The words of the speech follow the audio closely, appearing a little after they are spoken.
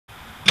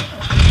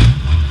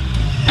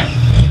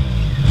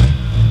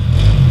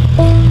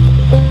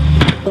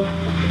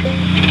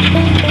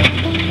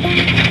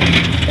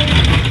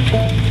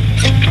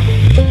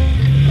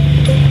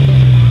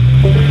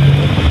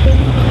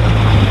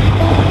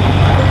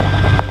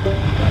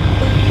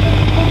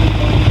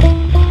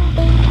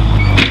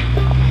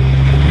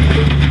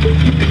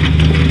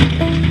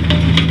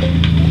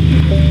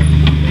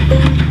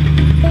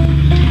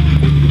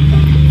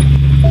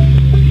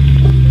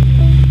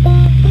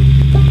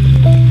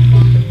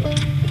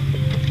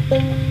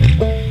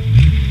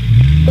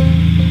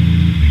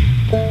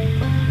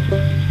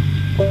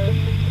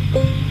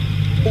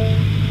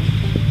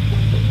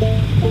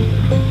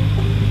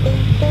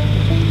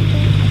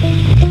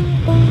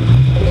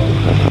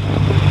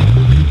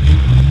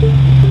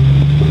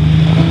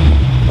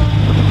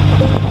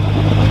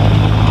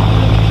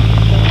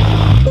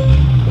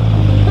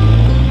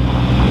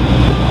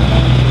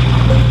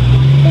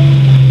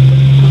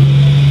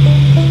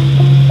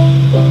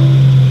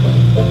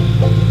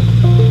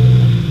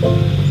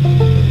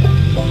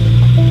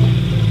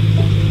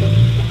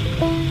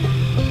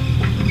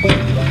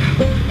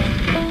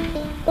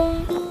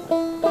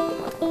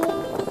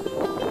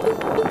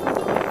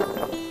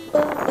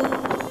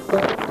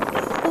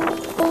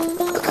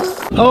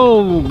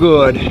Oh,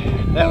 good.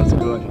 That was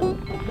good.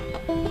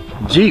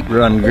 Jeep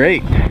run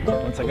great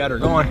once I got her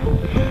going.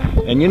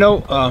 And you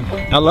know,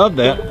 I love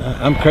that.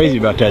 I'm crazy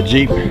about that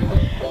Jeep.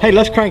 Hey,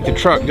 let's crank the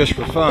truck just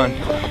for fun.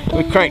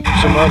 We cranked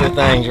some other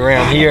things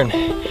around here and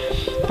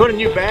put a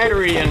new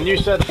battery and a new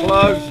set of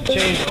plugs and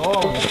changed the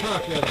oil in the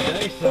truck the other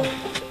day. So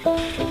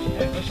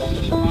yeah, let's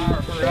just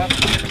fire her up and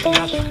see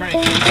how she cranks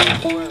in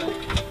this weather.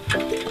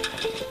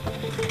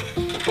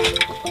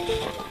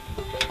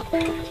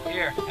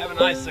 Here, have an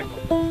icicle.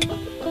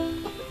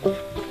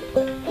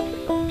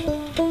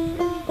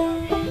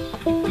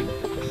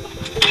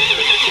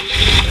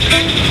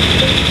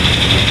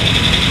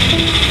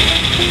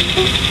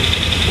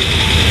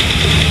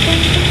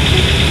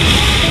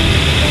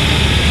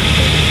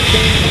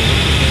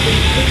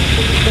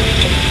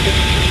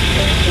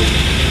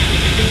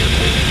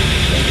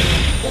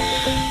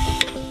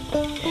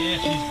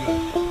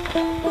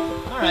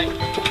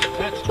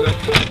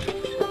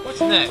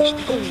 Next?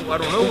 Oh, I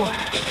don't know.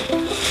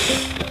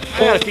 I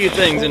got a few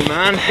things in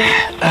mind.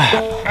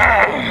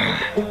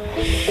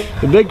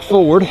 The big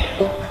Ford,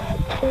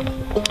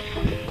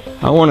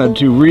 I wanted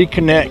to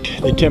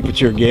reconnect the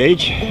temperature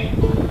gauge.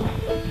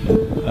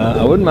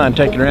 I wouldn't mind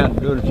taking her out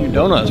and doing a few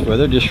donuts with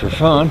her just for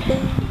fun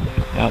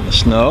out in the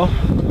snow.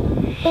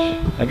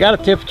 I got a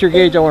temperature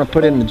gauge I want to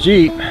put in the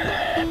Jeep.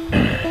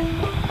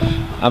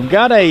 I've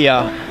got a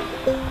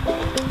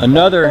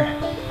another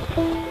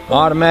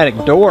automatic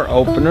door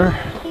opener,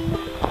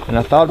 and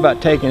I thought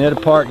about taking it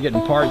apart,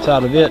 getting parts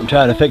out of it, and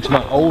trying to fix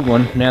my old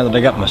one now that I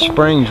got my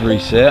springs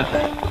reset.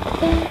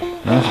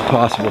 That's a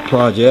possible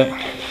project.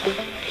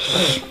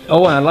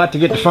 Oh, and I'd like to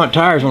get the front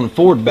tires on the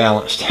Ford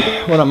balanced.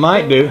 What I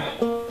might do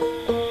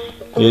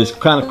is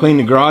kind of clean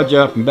the garage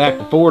up and back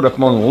the Ford up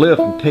on the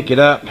lift and pick it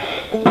up,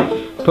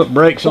 put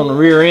brakes on the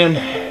rear end.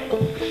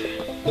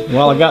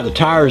 While I got the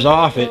tires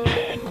off it,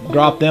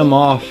 drop them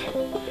off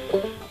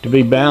to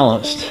be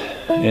balanced,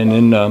 and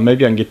then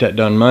maybe I can get that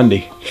done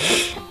Monday.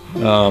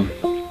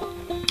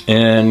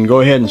 And go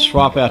ahead and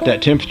swap out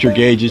that temperature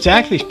gauge. It's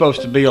actually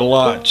supposed to be a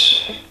lot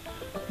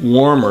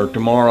warmer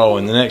tomorrow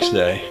and the next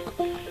day,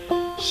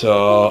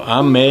 so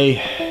I may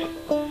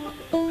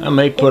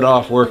put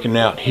off working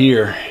out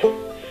here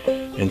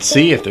and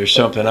see if there's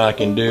something I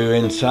can do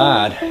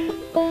inside.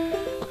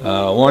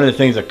 One of the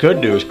things I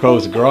could do is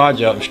close the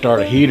garage up and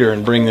start a heater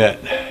and bring that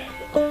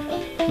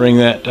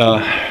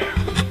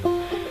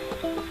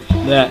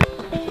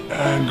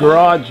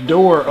garage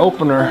door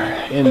opener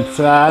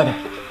inside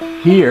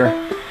here,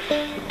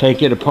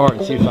 take it apart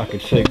and see if I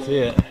could fix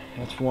it.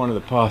 That's one of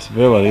the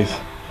possibilities.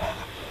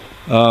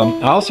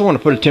 I also want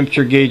to put a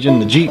temperature gauge in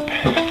the Jeep.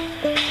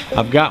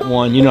 I've got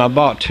one, you know, I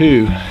bought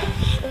two.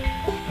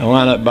 I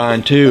wound up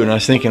buying two, and I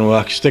was thinking, well,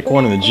 I could stick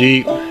one in the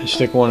Jeep,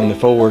 stick one in the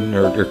Ford,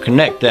 or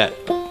connect that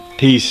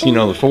piece. You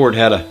know, the Ford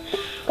had a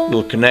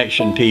little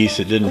connection piece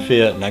that didn't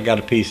fit, and I got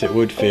a piece that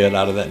would fit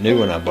out of that new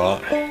one I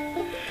bought.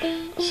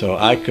 So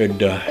I could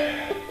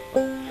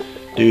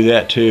do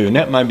that too, and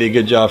that might be a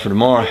good job for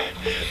tomorrow.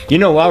 You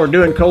know, while we're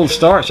doing cold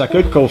starts, I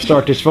could cold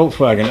start this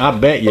Volkswagen. I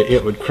bet you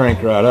it would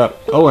crank right up.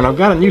 Oh, and I've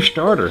got a new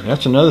starter.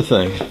 That's another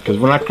thing, because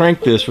when I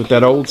crank this with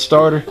that old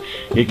starter,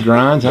 it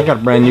grinds. I got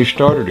a brand new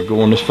starter to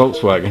go on this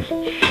Volkswagen.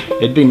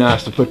 It'd be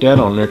nice to put that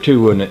on there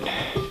too, wouldn't it?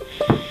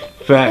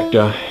 In fact,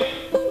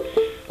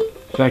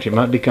 it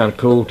might be kind of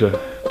cool to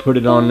put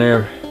it on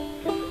there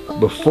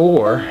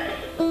before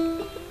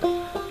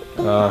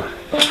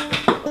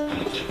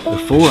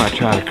I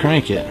try to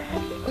crank it.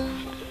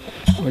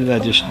 What did I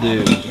just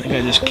do? I think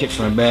I just kicked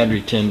my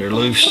battery tender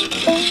loose.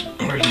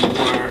 Where's the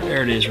wire?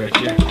 There it is right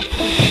there. Just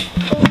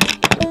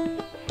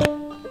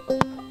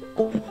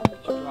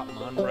dropped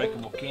my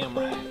unbreakable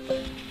camera.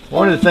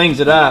 One of the things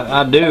that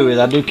I do is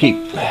I do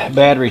keep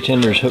battery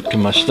tenders hooked to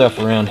my stuff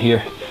around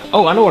here.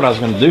 Oh, I know what I was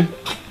going to do.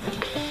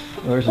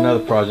 There's another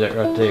project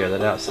right there,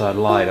 that outside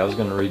light. I was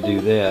going to redo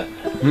that.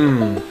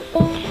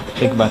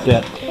 Think about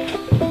that.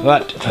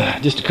 But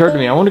just occurred to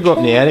me, I want to go up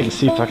in the attic and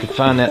see if I could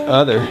find that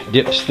other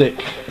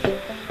dipstick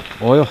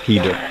oil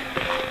heater.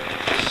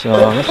 So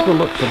let's go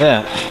look for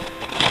that.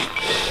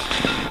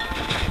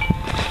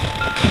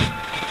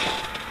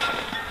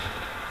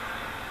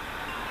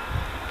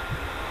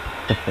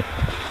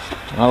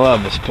 I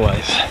love this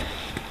place.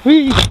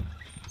 Whee!